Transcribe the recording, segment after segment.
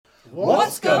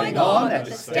What's going on at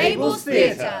the Stables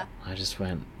Theatre? I just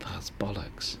went, that's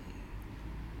bollocks.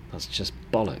 That's just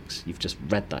bollocks. You've just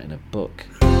read that in a book.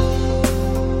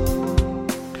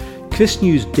 Chris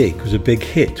New's Dig was a big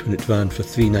hit when it ran for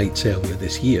 3 nights earlier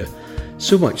this year,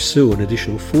 so much so an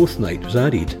additional 4th night was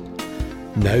added.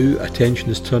 Now attention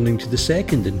is turning to the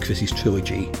second in Chris's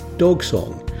trilogy, Dog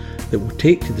Song, that will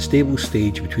take to the Stables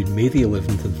stage between May the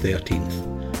 11th and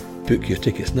 13th. Book your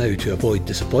tickets now to avoid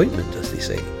disappointment, as they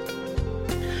say.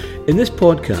 In this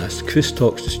podcast, Chris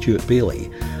talks to Stuart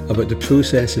Bailey about the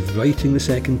process of writing the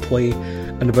second play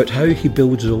and about how he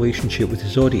builds a relationship with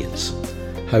his audience.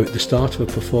 How at the start of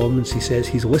a performance he says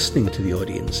he's listening to the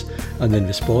audience and then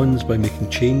responds by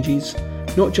making changes,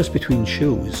 not just between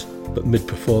shows, but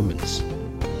mid-performance.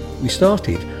 We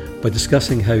started by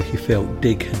discussing how he felt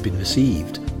Dig had been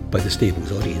received by the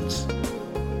Stables audience.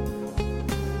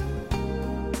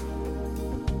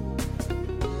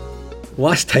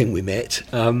 Last time we met,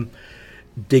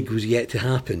 Dig was yet to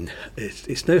happen.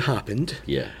 It's now happened.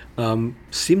 Yeah.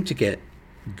 Seemed to get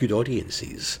good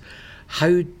audiences.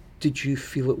 How did you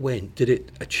feel it went? Did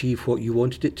it achieve what you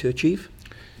wanted it to achieve?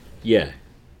 Yeah,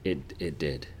 it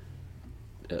did.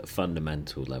 At a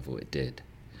fundamental level, it did.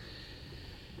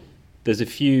 There's a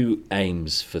few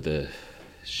aims for the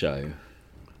show.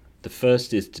 The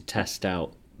first is to test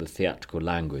out the theatrical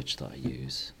language that I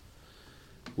use,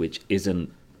 which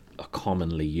isn't a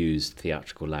commonly used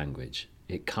theatrical language.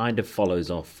 It kind of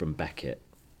follows off from Beckett.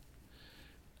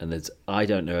 And I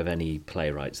don't know of any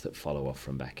playwrights that follow off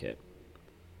from Beckett.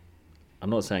 I'm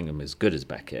not saying I'm as good as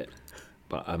Beckett,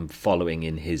 but I'm following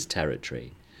in his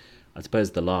territory. I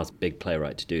suppose the last big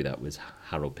playwright to do that was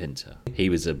Harold Pinter. He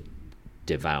was a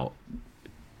devout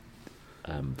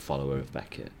follower of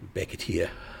Beckett. Beckett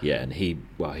here. Yeah, and he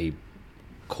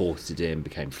courted him,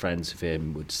 became friends with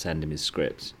him, would send him his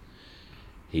scripts.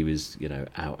 He was,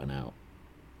 out and out.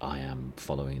 I am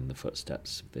following in the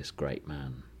footsteps of this great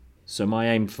man. So my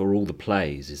aim for all the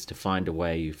plays is to find a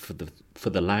way for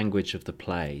the language of the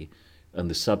play and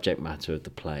the subject matter of the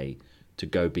play to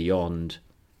go beyond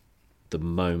the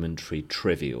momentary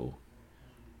trivial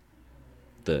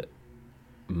that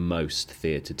most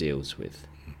theatre deals with.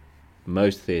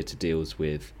 Most theatre deals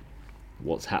with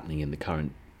what's happening in the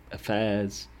current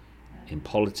affairs, in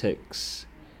politics,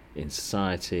 in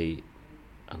society,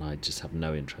 and I just have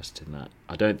no interest in that.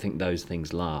 I don't think those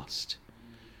things last.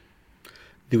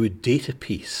 They would date a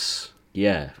piece.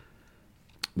 Yeah.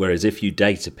 Whereas if you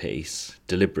date a piece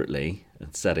deliberately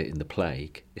and set it in the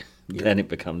play, then it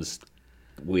becomes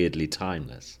weirdly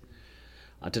timeless.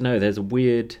 I don't know, there's a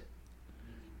weird...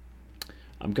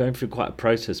 I'm going through quite a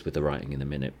process with the writing in a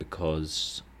minute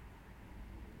because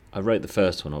I wrote the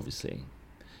first one, obviously.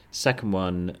 Second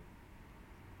one,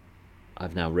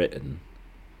 I've now written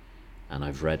and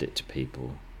I've read it to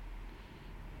people,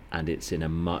 and it's in a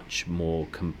much more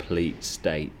complete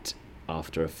state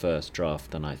after a first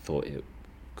draft than I thought it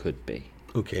could be.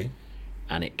 Okay.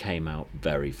 And it came out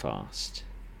very fast.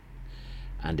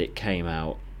 And it came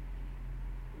out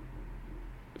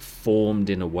formed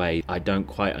in a way I don't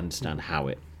quite understand how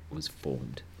it was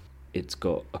formed. It's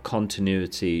got a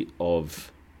continuity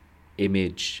of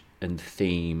image and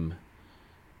theme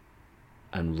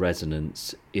and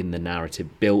resonance in the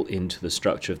narrative, built into the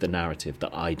structure of the narrative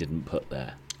that I didn't put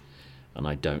there. And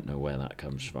I don't know where that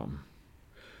comes from.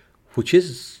 Which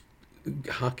is,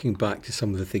 harking back to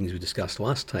some of the things we discussed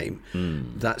last time,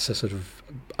 that's a sort of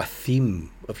a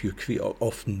theme of your career.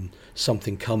 Often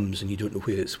something comes and you don't know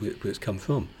where it's come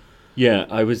from. Yeah,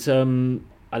 I listened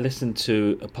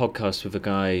to a podcast with a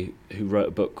guy who wrote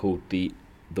a book called The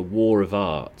War of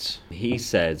Art. He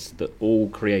says that all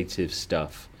creative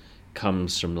stuff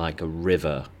comes from like a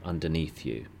river underneath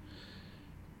you,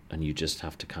 and you just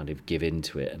have to kind of give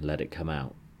into it and let it come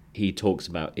out. He talks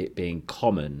about it being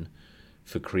common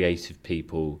for creative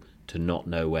people to not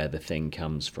know where the thing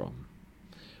comes from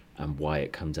and why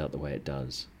it comes out the way it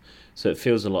does. So it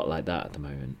feels a lot like that at the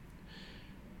moment.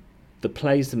 The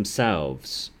plays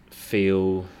themselves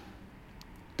feel...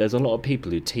 There's a lot of people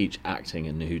who teach acting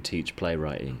and who teach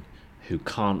playwriting who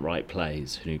can't write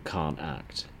plays, who can't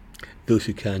act. Those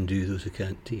who can do, those who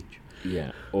can't teach.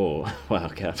 Yeah, or,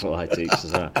 well, that's what I teach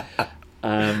as well.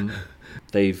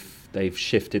 They've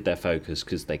shifted their focus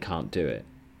because they can't do it.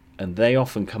 And they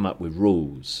often come up with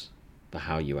rules for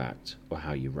how you act or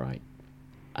how you write.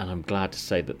 And I'm glad to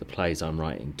say that the plays I'm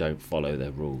writing don't follow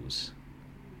their rules.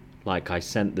 Like, I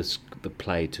sent the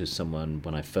play to someone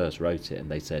when I first wrote it, and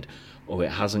they said, it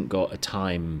hasn't got a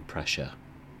time pressure.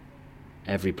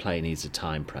 Every play needs a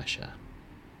time pressure.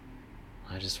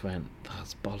 I just went,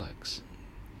 that's bollocks.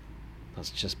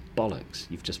 That's just bollocks.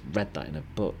 You've just read that in a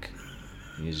book.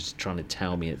 You're just trying to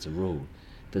tell me it's a rule.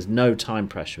 There's no time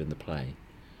pressure in the play,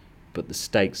 but the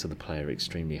stakes of the play are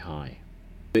extremely high.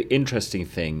 The interesting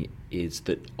thing is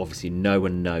that obviously no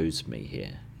one knows me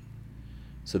here.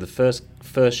 So the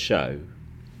first show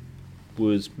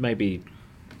was maybe,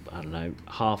 I don't know,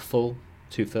 half full,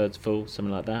 2/3 full,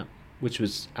 something like that, which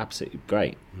was absolutely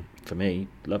great for me,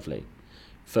 lovely.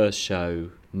 First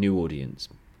show, new audience.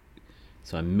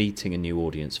 So I'm meeting a new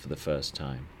audience for the first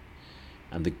time.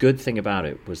 And the good thing about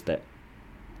it was that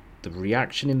the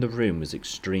reaction in the room was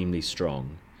extremely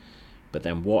strong. But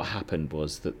then what happened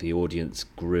was that the audience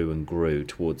grew and grew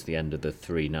towards the end of the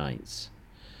 3 nights.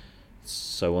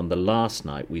 So on the last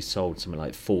night, we sold something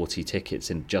like 40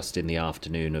 tickets just in the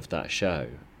afternoon of that show.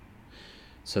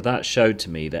 So that showed to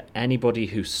me that anybody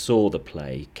who saw the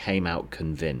play came out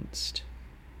convinced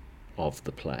of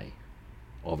the play,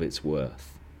 of its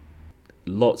worth.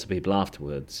 Lots of people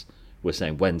afterwards were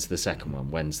saying, when's the second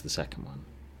one? When's the second one?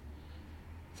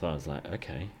 So I was like,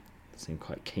 okay, I seem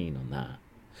quite keen on that.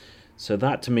 So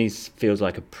that to me feels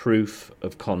like a proof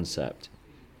of concept.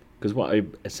 Because what I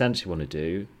essentially want to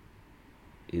do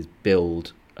is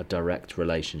build a direct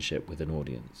relationship with an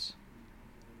audience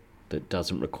that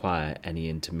doesn't require any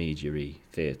intermediary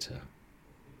theatre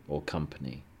or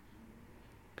company.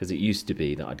 Because it used to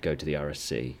be that I'd go to the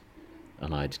RSC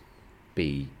and I'd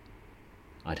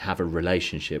have a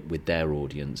relationship with their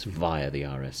audience via the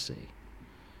RSC.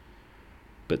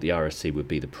 But the RSC would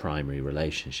be the primary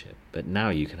relationship. But now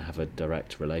you can have a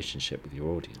direct relationship with your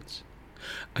audience.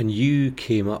 And you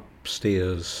came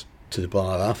upstairs to the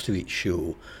bar after each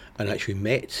show and actually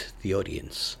met the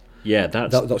audience. Yeah,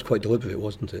 that was quite deliberate,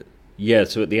 wasn't it? Yeah,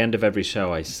 so at the end of every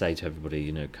show I say to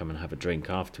everybody, come and have a drink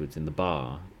afterwards in the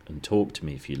bar and talk to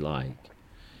me if you like.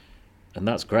 And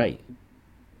that's great,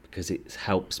 because it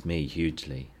helps me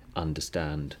hugely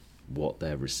understand what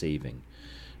they're receiving,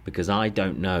 because I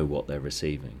don't know what they're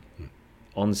receiving.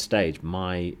 On stage,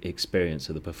 my experience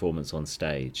of the performance on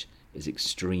stage is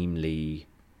extremely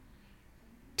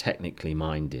technically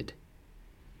minded.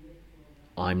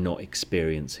 I'm not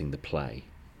experiencing the play,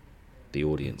 the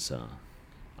audience are.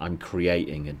 I'm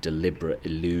creating a deliberate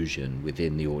illusion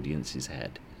within the audience's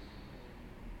head.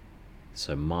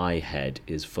 So my head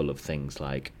is full of things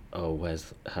like, oh,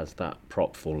 has that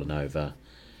prop fallen over?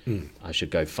 I should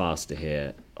go faster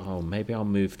here. Oh, maybe I'll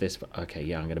move this. Okay,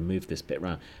 yeah, I'm going to move this bit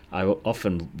around. I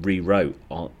often rewrote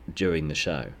during the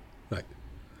show. Right.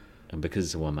 And because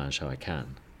it's a one-man show, I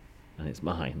can. And it's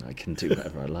mine. I can do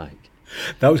whatever I like.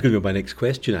 That was going to be my next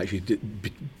question, actually.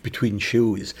 Between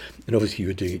shows, and obviously you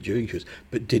were doing it during shows,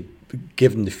 but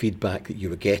given the feedback that you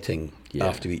were getting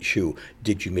after each show,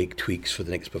 did you make tweaks for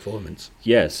the next performance?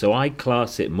 Yeah, so I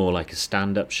class it more like a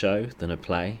stand-up show than a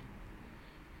play.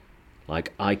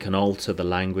 Like, I can alter the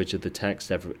language of the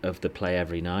text of the play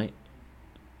every night.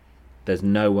 There's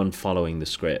no one following the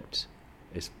script.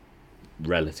 It's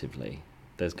relatively.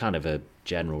 There's kind of a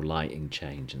general lighting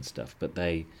change and stuff, but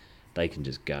they can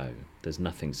just go. There's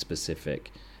nothing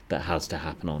specific that has to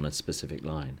happen on a specific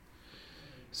line.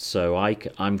 So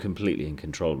I'm completely in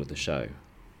control of the show.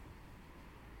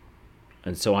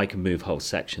 And so I can move whole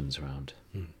sections around.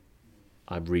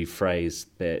 I rephrase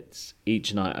bits.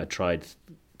 Each night I tried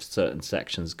certain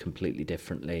sections completely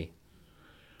differently.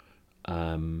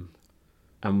 And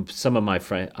some of my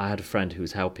friends, I had a friend who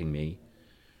was helping me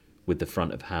with the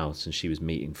front of house, and she was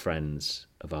meeting friends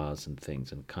of ours and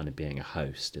things and kind of being a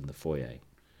host in the foyer.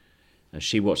 And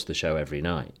she watched the show every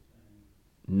night,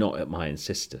 not at my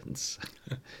insistence,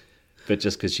 but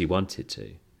just because she wanted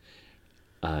to.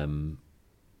 And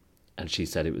she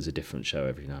said it was a different show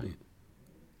every night,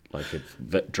 like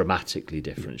a dramatically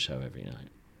different show every night.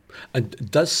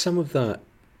 And does some of that,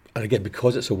 and again,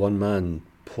 because it's a one-man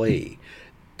play,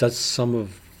 does some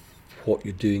of what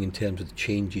you're doing in terms of the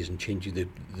changes and changing the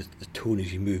tone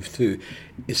as you move through,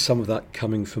 is some of that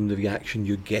coming from the reaction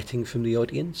you're getting from the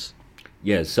audience?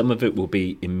 Yeah, some of it will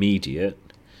be immediate,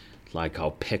 like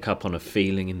I'll pick up on a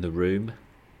feeling in the room,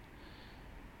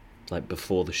 like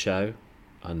before the show,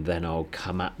 and then I'll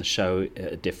come at the show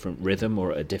at a different rhythm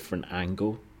or at a different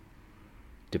angle,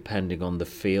 depending on the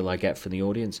feel I get from the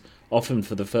audience. Often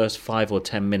for the first 5 or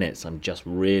 10 minutes, I'm just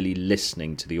really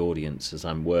listening to the audience as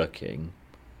I'm working,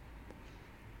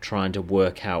 trying to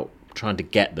work out, trying to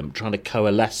get them, trying to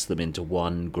coalesce them into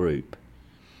one group.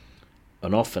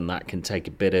 And often that can take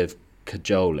a bit of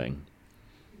cajoling.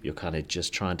 You're kind of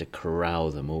just trying to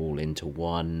corral them all into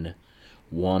one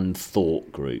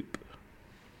thought group.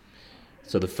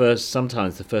 So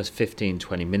sometimes the first 15,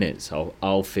 20 minutes,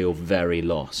 I'll feel very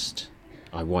lost.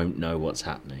 I won't know what's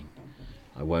happening.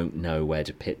 I won't know where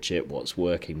to pitch it, what's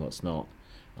working, what's not.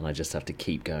 And I just have to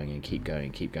keep going and keep going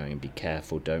and keep going and be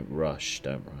careful. Don't rush.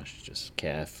 Just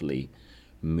carefully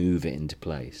move it into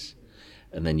place.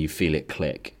 And then you feel it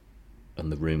click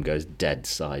and the room goes dead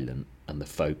silent and the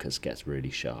focus gets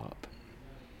really sharp.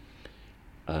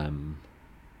 But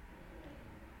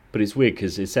it's weird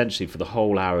because essentially for the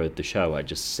whole hour of the show I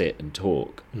just sit and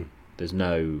talk. There's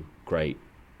no great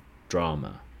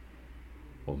drama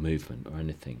or movement or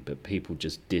anything, but people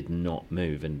just did not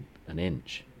move an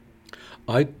inch.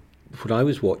 When I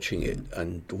was watching it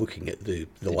and looking at the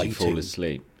Did lighting... you fall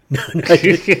asleep? No, I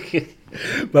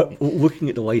didn't. But looking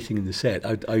at the lighting in the set,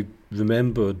 I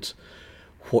remembered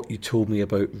what you told me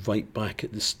about right back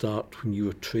at the start when you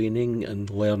were training and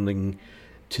learning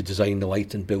to design the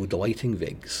light and build the lighting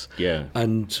rigs. Yeah.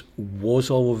 And was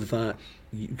all of that...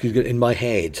 Because in my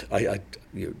head,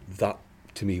 that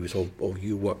to me was all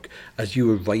your work. As you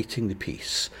were writing the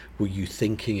piece, were you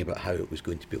thinking about how it was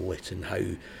going to be lit and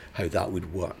how that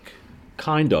would work?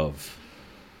 Kind of.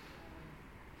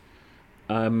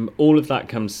 All of that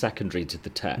comes secondary to the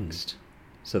text.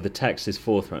 So the text is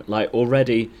forefront. Like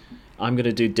already, I'm going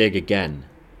to do Dig again.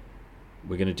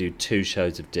 We're going to do 2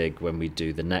 shows of Dig when we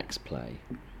do the next play.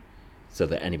 So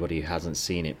that anybody who hasn't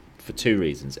seen it, for 2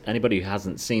 reasons. Anybody who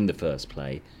hasn't seen the first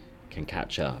play can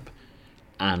catch up.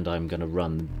 And I'm going to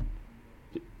run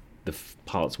the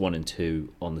parts 1 and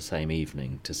 2 on the same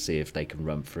evening to see if they can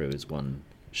run through as one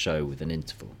show with an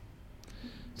interval.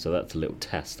 So that's a little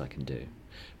test I can do.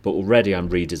 But already I'm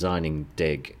redesigning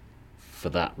Dig for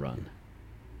that run.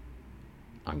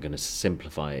 I'm going to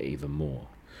simplify it even more.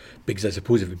 Because I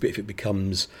suppose if it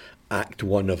becomes act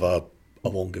 1 of a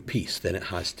longer piece, then it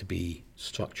has to be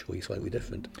structurally slightly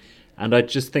different. And I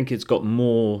just think it's got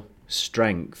more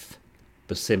strength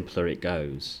the simpler it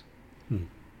goes.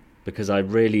 Because I'm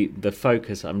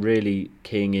really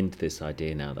keying into this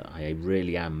idea now that I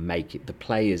really am making... The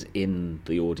play is in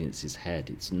the audience's head.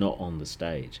 It's not on the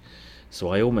stage. So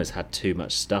I almost had too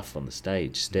much stuff on the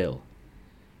stage still,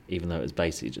 even though it was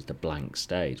basically just a blank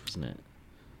stage, wasn't it?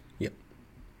 Yep.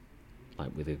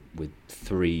 Like with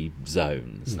 3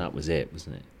 zones, that was it,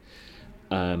 wasn't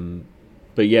it?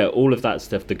 But yeah, all of that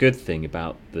stuff. The good thing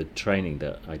about the training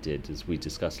that I did, as we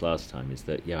discussed last time, is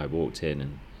that I walked in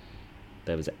and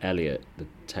there was Elliot, the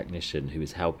technician, who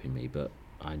was helping me, but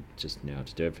I just knew how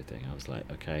to do everything. I was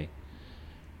like, okay,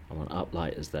 I want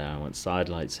uplighters there, I want side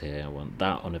lights here, I want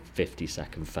that on a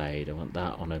 50-second fade, I want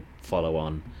that on a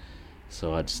follow-on.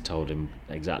 So I just told him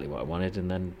exactly what I wanted,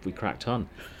 and then we cracked on.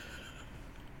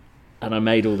 And I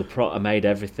made all I made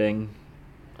everything.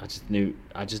 I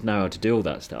just know how to do all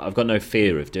that stuff. I've got no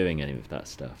fear of doing any of that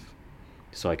stuff.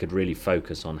 So I could really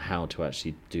focus on how to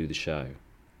actually do the show.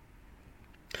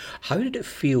 How did it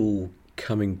feel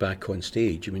coming back on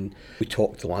stage? I mean, we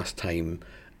talked the last time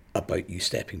about you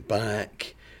stepping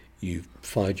back, you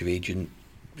fired your agent,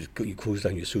 you closed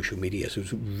down your social media, so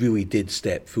it really did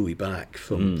step fully back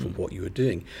from what you were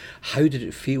doing. How did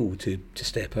it feel to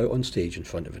step out on stage in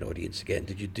front of an audience again?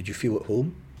 Did you feel at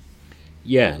home?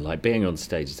 Yeah, like being on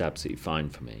stage is absolutely fine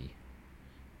for me.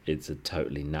 It's a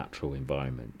totally natural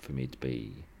environment for me to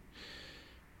be.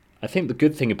 I think the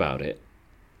good thing about it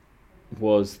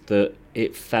was that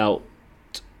it felt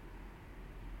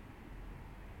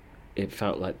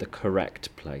like the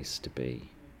correct place to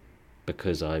be,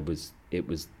 because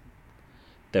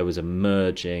there was a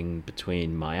merging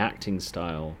between my acting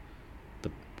style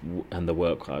and the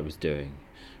work I was doing,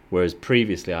 whereas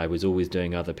previously I was always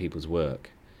doing other people's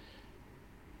work,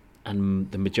 and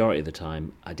the majority of the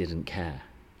time I didn't care.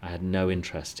 I had no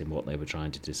interest in what they were trying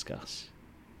to discuss.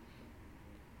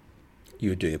 You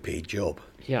were doing a paid job.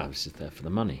 Yeah, I was just there for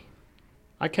the money.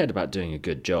 I cared about doing a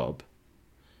good job,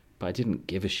 but I didn't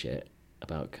give a shit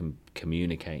about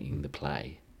communicating the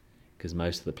play, because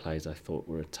most of the plays I thought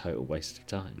were a total waste of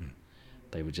time.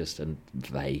 They were just a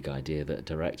vague idea that a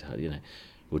director had,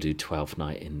 we'll do 12th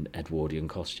night in Edwardian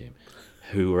costume.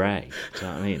 Hooray. Do you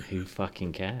know what I mean? Who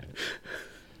fucking cares?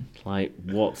 Like,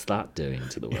 what's that doing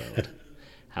to the world?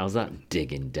 How's that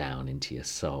digging down into your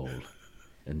soul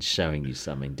and showing you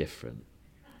something different?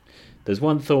 There's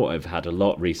one thought I've had a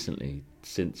lot recently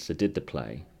since I did the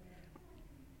play,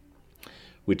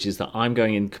 which is that I'm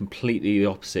going in completely the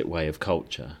opposite way of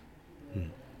culture.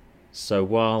 So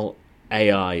while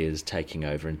AI is taking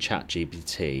over and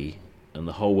ChatGPT and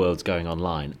the whole world's going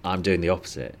online, I'm doing the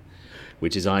opposite,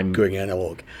 which is I'm going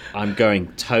analog. I'm going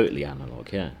totally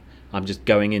analog, yeah. I'm just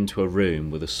going into a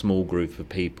room with a small group of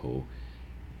people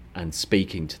and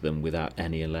speaking to them without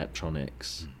any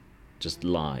electronics, just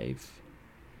live.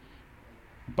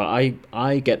 But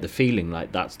I get the feeling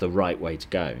like that's the right way to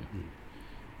go.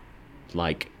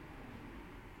 Like,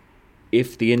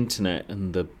 if the internet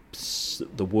and the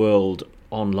the world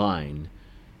online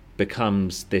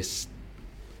becomes this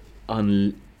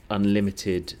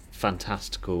unlimited,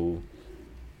 fantastical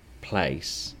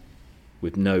place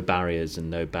with no barriers and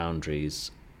no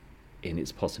boundaries in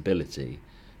its possibility,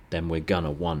 then we're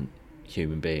gonna want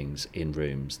human beings in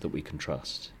rooms that we can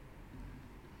trust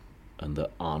and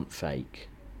that aren't fake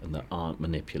and that aren't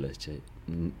manipulated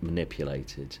and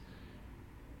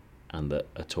that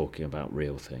are talking about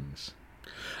real things.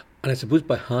 And I suppose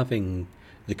by having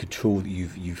the control that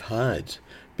you've had,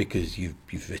 because you've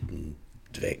written,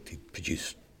 directed,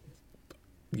 produced,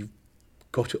 you've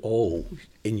got it all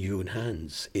in your own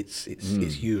hands. It's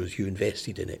yours. You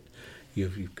invested in it. You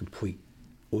have complete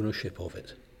ownership of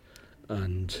it,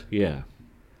 and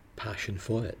passion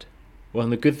for it. Well,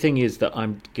 and the good thing is that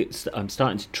I'm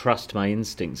starting to trust my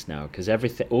instincts now, because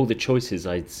all the choices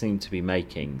I seem to be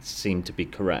making seem to be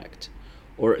correct,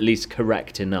 or at least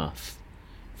correct enough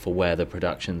for where the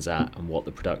production's at and what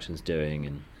the production's doing.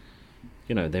 And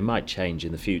they might change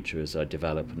in the future as I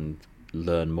develop and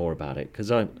learn more about it, because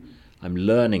I'm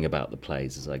learning about the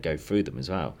plays as I go through them as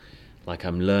well. Like,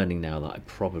 I'm learning now that I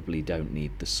probably don't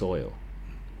need the soil.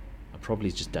 I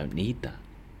probably just don't need that.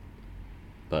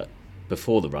 But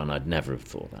before the run, I'd never have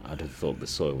thought that. I'd have thought the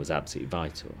soil was absolutely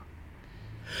vital.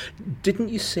 Didn't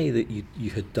you say that you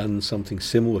had done something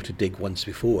similar to Dig once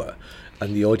before,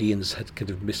 and the audience had kind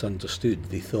of misunderstood?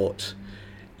 They thought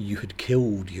you had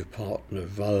killed your partner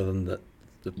rather than that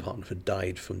the partner had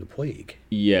died from the plague.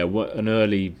 Yeah, an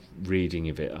early reading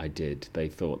of it I did. They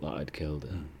thought that I'd killed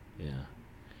her. Yeah.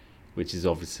 Which is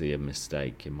obviously a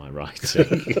mistake in my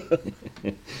writing.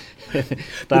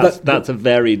 That's a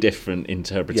very different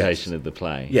interpretation of the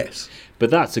play. Yes. But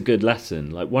that's a good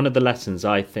lesson. Like, one of the lessons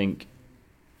I think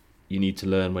you need to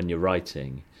learn when you're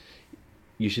writing,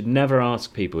 you should never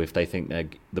ask people if they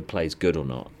think the play's good or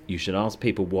not. You should ask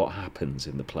people what happens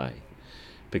in the play.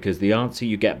 Because the answer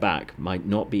you get back might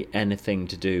not be anything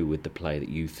to do with the play that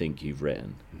you think you've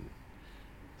written.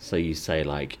 So you say,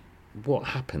 like, what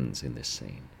happens in this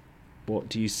scene? What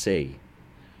do you see?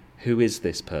 Who is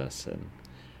this person?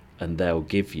 And they'll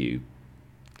give you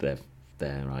their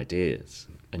ideas,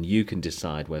 and you can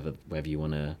decide whether you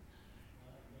want to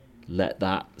let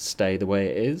that stay the way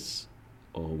it is,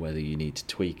 or whether you need to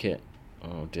tweak it.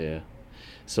 Oh dear.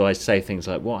 So I say things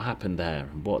like, what happened there,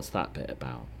 and what's that bit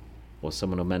about? Or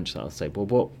someone will mention that. I'll say,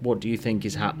 well, what do you think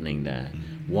is happening there?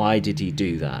 Why did he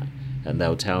do that? And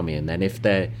they'll tell me. And then if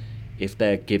they're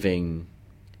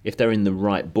in the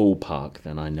right ballpark,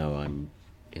 then I know I'm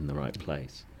in the right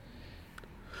place.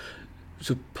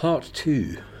 So part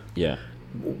 2. Yeah.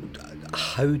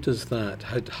 How does that?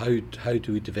 How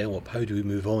do we develop? How do we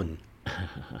move on?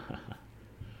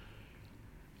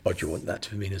 Or do you want that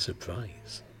to remain a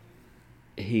surprise?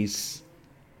 He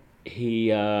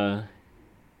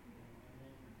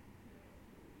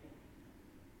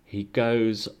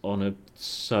goes on a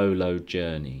solo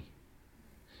journey.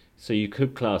 So you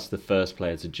could class the first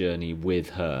play as a journey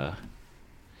with her,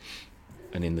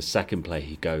 and in the second play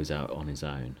he goes out on his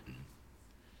own.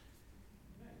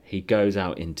 He goes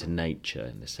out into nature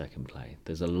in the second play.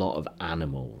 There's a lot of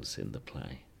animals in the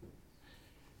play.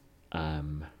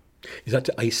 Is that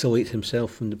to isolate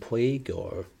himself from the plague,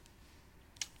 or?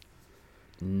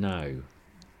 No.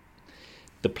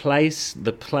 The play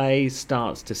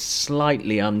starts to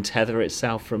slightly untether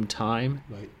itself from time.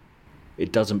 Right.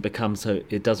 It doesn't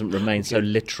remain so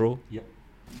literal. Yep.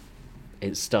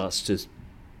 It starts to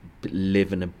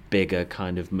live in a bigger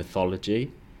kind of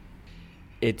mythology.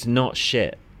 It's not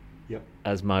shit. Yep.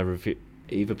 As my review,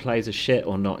 either plays are shit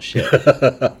or not shit.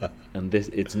 And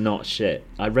it's not shit.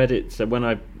 I read it, so when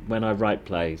I write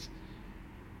plays,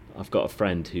 I've got a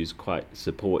friend who's quite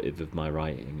supportive of my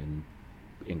writing and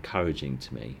encouraging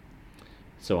to me.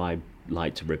 So I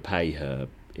like to repay her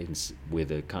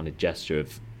with a kind of gesture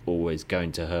of always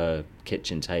going to her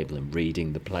kitchen table and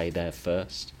reading the play there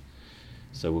first.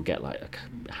 So we'll get like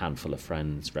a handful of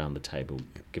friends round the table,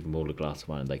 give them all a glass of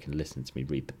wine, and they can listen to me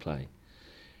read the play.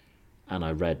 And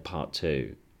I read part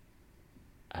 2,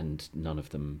 and none of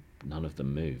them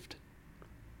moved.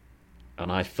 And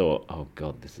I thought, oh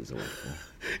God, this is awful.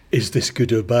 Is this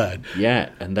good or bad? Yeah,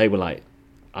 and they were like,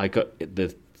 I got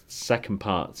the second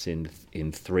part's in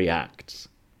 3 acts.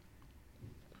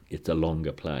 It's a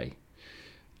longer play.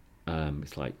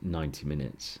 It's like 90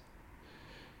 minutes.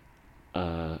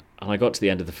 And I got to the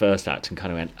end of the first act and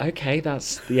kind of went, okay,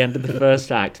 that's the end of the first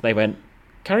act. They went,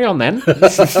 carry on then. And I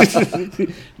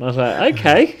was like,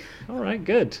 okay, all right,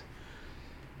 good.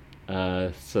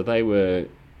 So they were...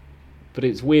 But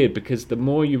it's weird because the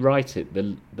more you write it,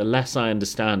 the less I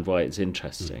understand why it's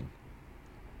interesting.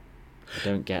 I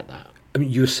don't get that. I mean,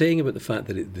 you were saying about the fact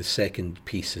that the second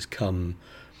piece has come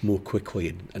more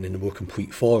quickly and in a more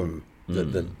complete form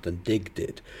than Dig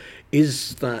did.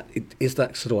 Is that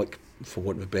sort of like, for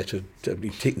want of a better,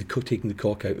 taking the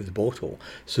cork out of the bottle?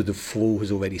 So the flow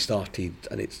has already started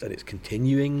and it's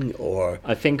continuing, or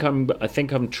I think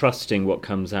I'm trusting what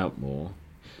comes out more.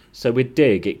 So with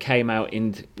Dig,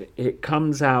 it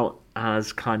comes out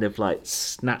as kind of like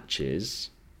snatches,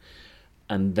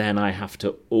 and then I have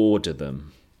to order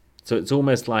them. So it's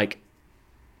almost like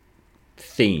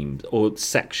themed or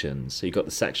sections. So you've got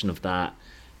the section of that,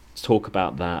 talk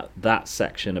about that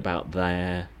section about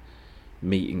their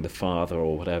meeting the father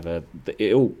or whatever.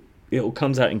 It all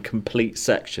comes out in complete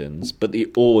sections, but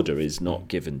the order is not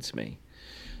given to me.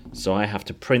 So I have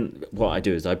to print. What I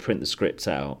do is I print the scripts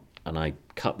out and I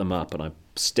cut them up and I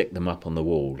stick them up on the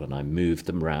wall and I move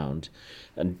them round.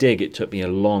 And Dig, it took me a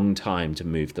long time to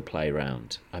move the play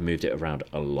round. I moved it around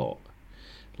a lot.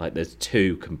 Like there's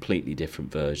 2 completely different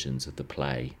versions of the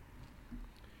play,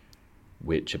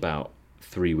 which about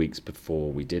 3 weeks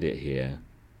before we did it here,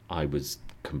 I was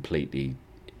completely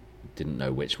didn't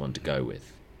know which one to go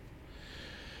with.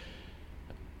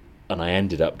 And I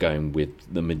ended up going with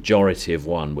the majority of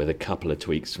one with a couple of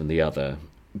tweaks from the other.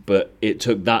 But it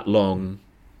took that long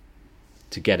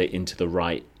to get it into the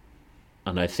right,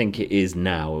 and I think it is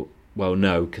now. Well,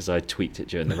 no, because I tweaked it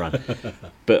during the run.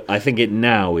 But I think it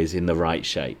now is in the right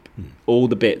shape. All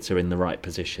the bits are in the right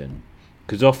position.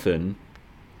 Because often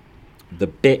the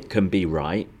bit can be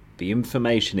right, the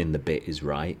information in the bit is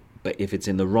right, but if it's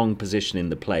in the wrong position in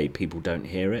the play, people don't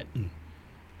hear it.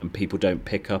 And people don't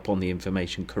pick up on the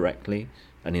information correctly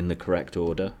and in the correct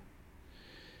order.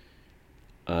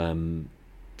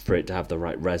 For it to have the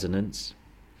right resonance.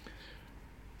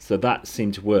 So that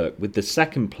seemed to work. With the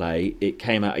second play, it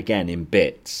came out again in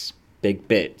bits, big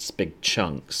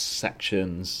chunks,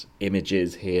 sections,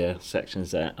 images here,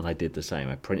 sections there, and I did the same.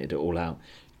 I printed it all out,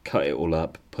 cut it all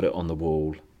up, put it on the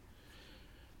wall.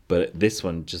 But this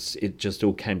one, it just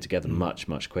all came together much,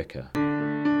 much quicker.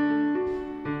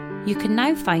 You can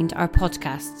now find our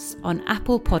podcasts on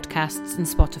Apple Podcasts and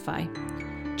Spotify.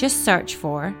 Just search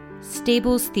for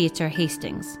Stables Theatre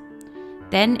Hastings.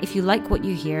 Then, if you like what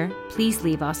you hear, please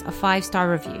leave us a 5-star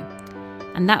review.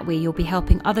 And that way you'll be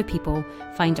helping other people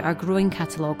find our growing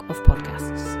catalogue of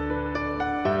podcasts.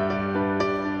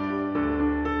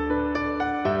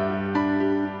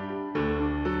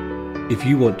 if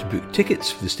you want to book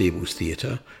tickets for the Stables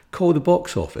Theatre, call the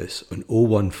box office on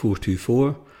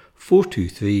 01424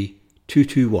 423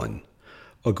 221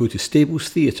 or go to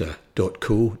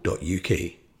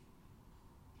stablestheatre.co.uk.